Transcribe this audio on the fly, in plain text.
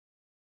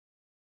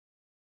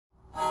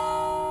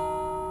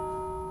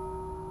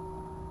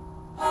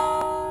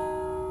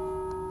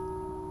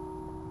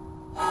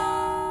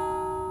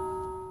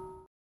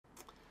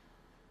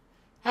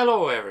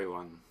Hello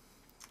everyone.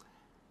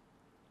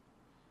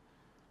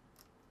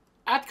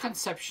 At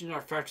conception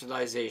or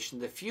fertilisation,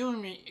 the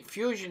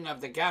fusion of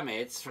the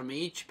gametes from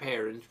each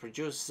parent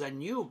produces a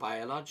new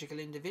biological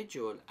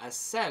individual, a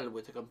cell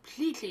with a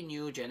completely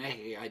new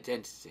genetic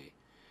identity.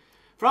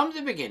 From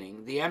the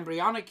beginning, the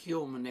embryonic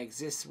human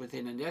exists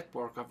within a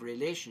network of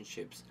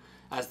relationships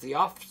as the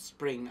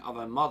offspring of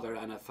a mother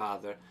and a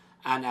father,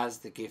 and as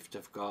the gift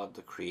of God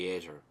the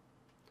Creator.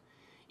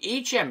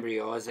 Each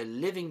embryo is a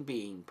living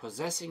being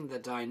possessing the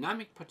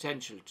dynamic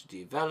potential to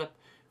develop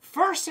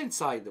first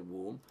inside the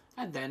womb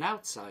and then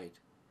outside.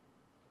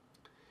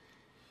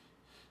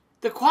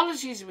 The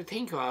qualities we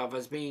think of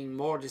as being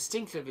more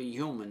distinctively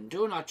human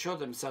do not show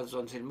themselves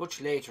until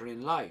much later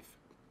in life.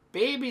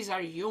 Babies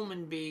are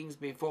human beings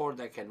before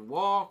they can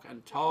walk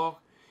and talk,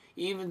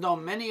 even though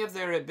many of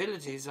their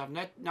abilities have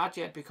not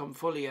yet become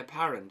fully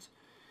apparent.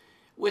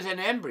 With an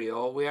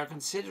embryo, we are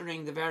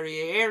considering the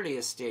very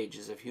earliest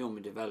stages of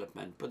human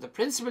development, but the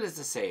principle is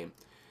the same.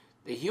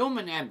 The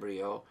human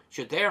embryo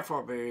should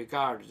therefore be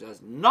regarded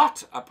as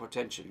not a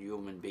potential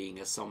human being,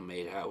 as some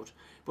made out,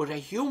 but a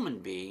human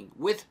being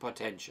with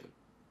potential.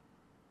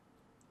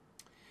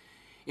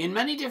 In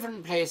many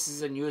different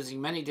places and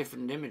using many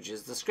different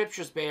images, the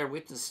scriptures bear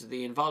witness to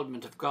the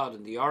involvement of God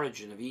in the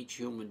origin of each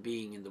human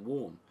being in the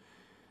womb.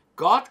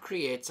 God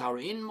creates our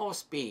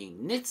inmost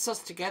being, knits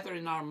us together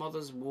in our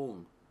mother's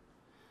womb.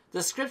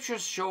 The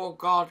scriptures show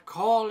God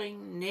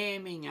calling,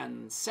 naming,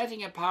 and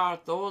setting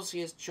apart those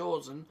he has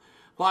chosen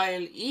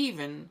while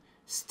even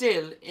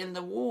still in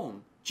the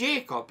womb.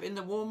 Jacob in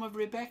the womb of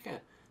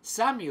Rebekah,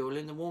 Samuel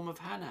in the womb of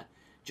Hannah,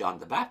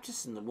 John the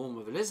Baptist in the womb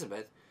of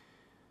Elizabeth.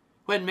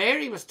 When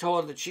Mary was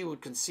told that she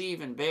would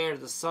conceive and bear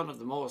the Son of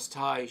the Most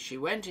High, she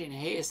went in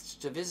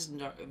haste to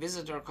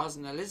visit her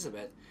cousin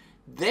Elizabeth.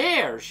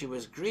 There she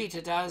was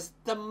greeted as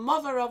the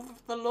Mother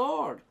of the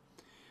Lord.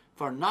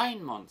 For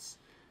 9 months,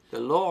 the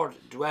Lord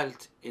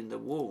dwelt in the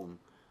womb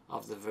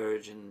of the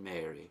Virgin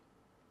Mary.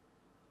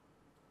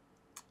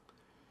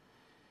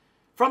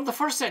 From the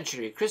first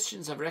century,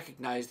 Christians have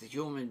recognized the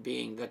human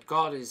being that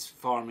God is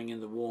forming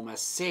in the womb as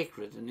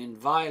sacred and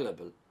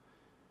inviolable.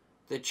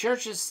 The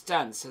Church's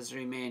stance has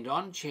remained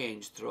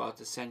unchanged throughout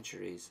the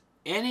centuries.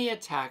 Any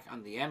attack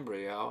on the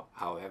embryo,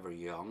 however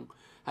young,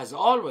 has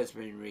always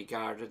been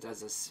regarded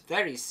as a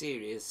very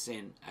serious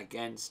sin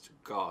against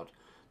God,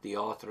 the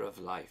author of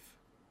life.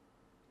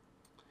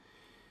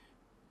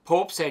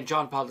 Pope St.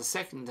 John Paul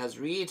II has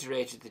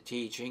reiterated the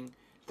teaching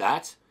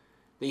that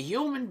the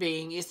human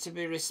being is to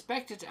be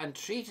respected and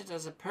treated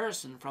as a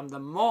person from the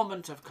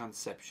moment of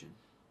conception.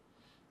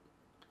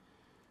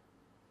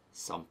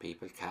 Some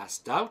people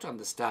cast doubt on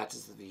the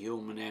status of the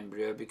human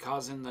embryo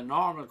because in the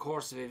normal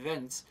course of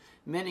events,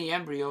 many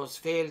embryos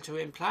fail to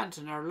implant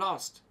and are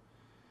lost.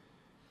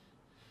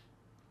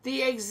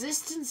 The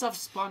existence of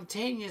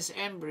spontaneous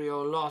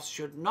embryo loss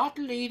should not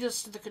lead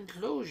us to the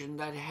conclusion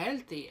that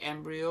healthy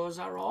embryos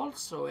are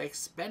also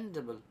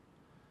expendable.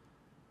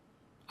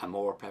 A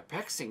more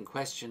perplexing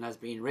question has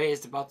been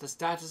raised about the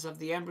status of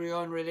the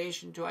embryo in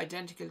relation to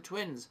identical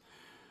twins.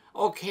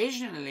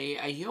 Occasionally,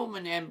 a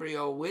human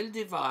embryo will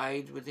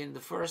divide within the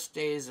first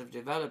days of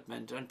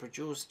development and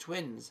produce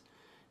twins.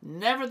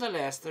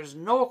 Nevertheless, there is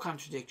no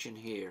contradiction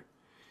here.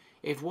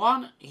 If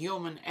one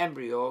human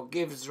embryo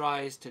gives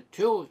rise to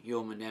 2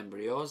 human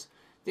embryos,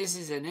 this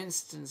is an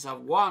instance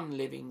of one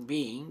living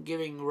being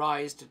giving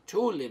rise to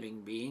 2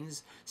 living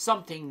beings,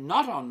 something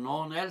not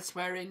unknown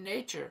elsewhere in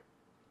nature.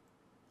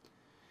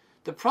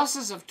 The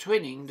process of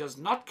twinning does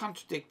not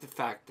contradict the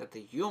fact that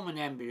the human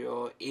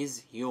embryo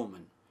is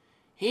human.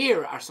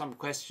 Here are some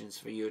questions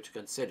for you to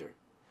consider.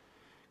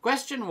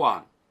 Question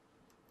 1.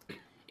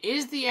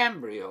 Is the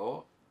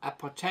embryo a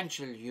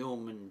potential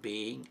human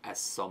being, as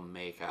some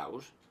make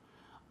out,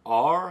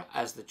 or,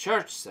 as the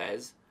Church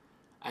says,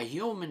 a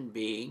human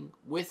being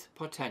with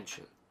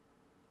potential?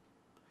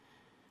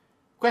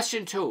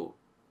 Question 2.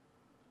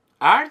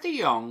 Are the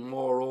young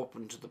more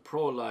open to the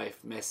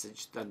pro-life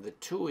message than the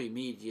 2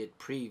 immediate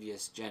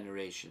previous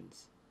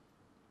generations?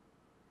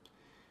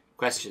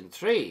 Question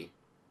 3.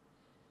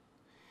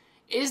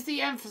 Is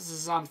the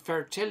emphasis on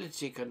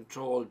fertility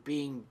control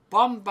being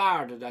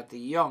bombarded at the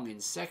young in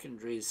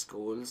secondary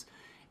schools,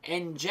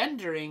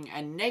 engendering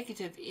a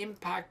negative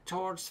impact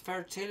towards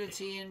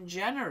fertility in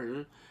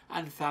general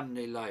and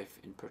family life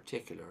in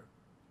particular?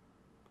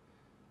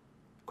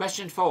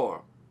 Question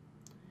 4.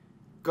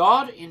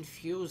 God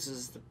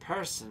infuses the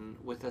person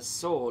with a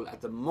soul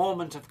at the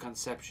moment of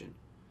conception.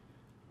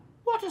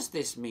 What does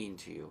this mean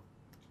to you?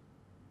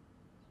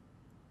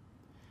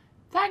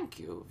 Thank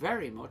you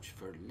very much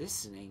for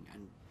listening,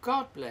 and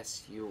God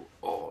bless you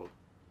all.